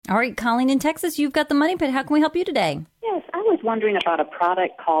All right, Colleen in Texas, you've got the Money Pit. How can we help you today? Yes, I was wondering about a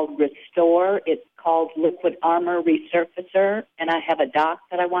product called Restore. It's called Liquid Armor Resurfacer, and I have a dock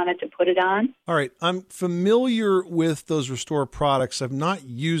that I wanted to put it on. All right, I'm familiar with those Restore products. I've not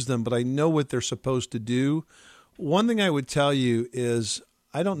used them, but I know what they're supposed to do. One thing I would tell you is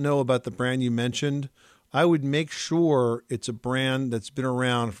I don't know about the brand you mentioned. I would make sure it's a brand that's been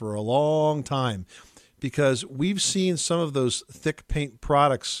around for a long time, because we've seen some of those thick paint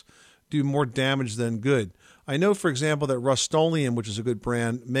products do more damage than good. I know, for example, that Rust-Oleum, which is a good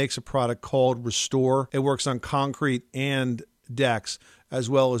brand, makes a product called Restore. It works on concrete and decks as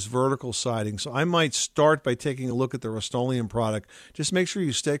well as vertical siding. So I might start by taking a look at the Rust-Oleum product. Just make sure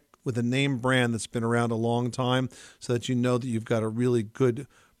you stick with a name brand that's been around a long time so that you know that you've got a really good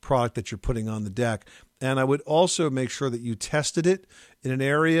product that you're putting on the deck. And I would also make sure that you tested it in an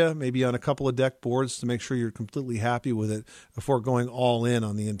area, maybe on a couple of deck boards, to make sure you're completely happy with it before going all in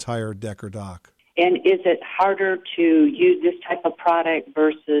on the entire deck or dock. And is it harder to use this type of product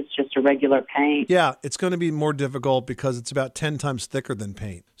versus just a regular paint? Yeah, it's going to be more difficult because it's about 10 times thicker than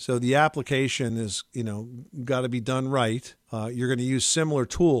paint. So the application is, got to be done right. You're going to use similar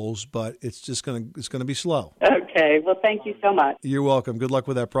tools, but it's going to be slow. Okay. Well, thank you so much. You're welcome. Good luck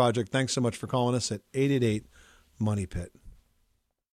with that project. Thanks so much for calling us at 888-MONEY-PIT.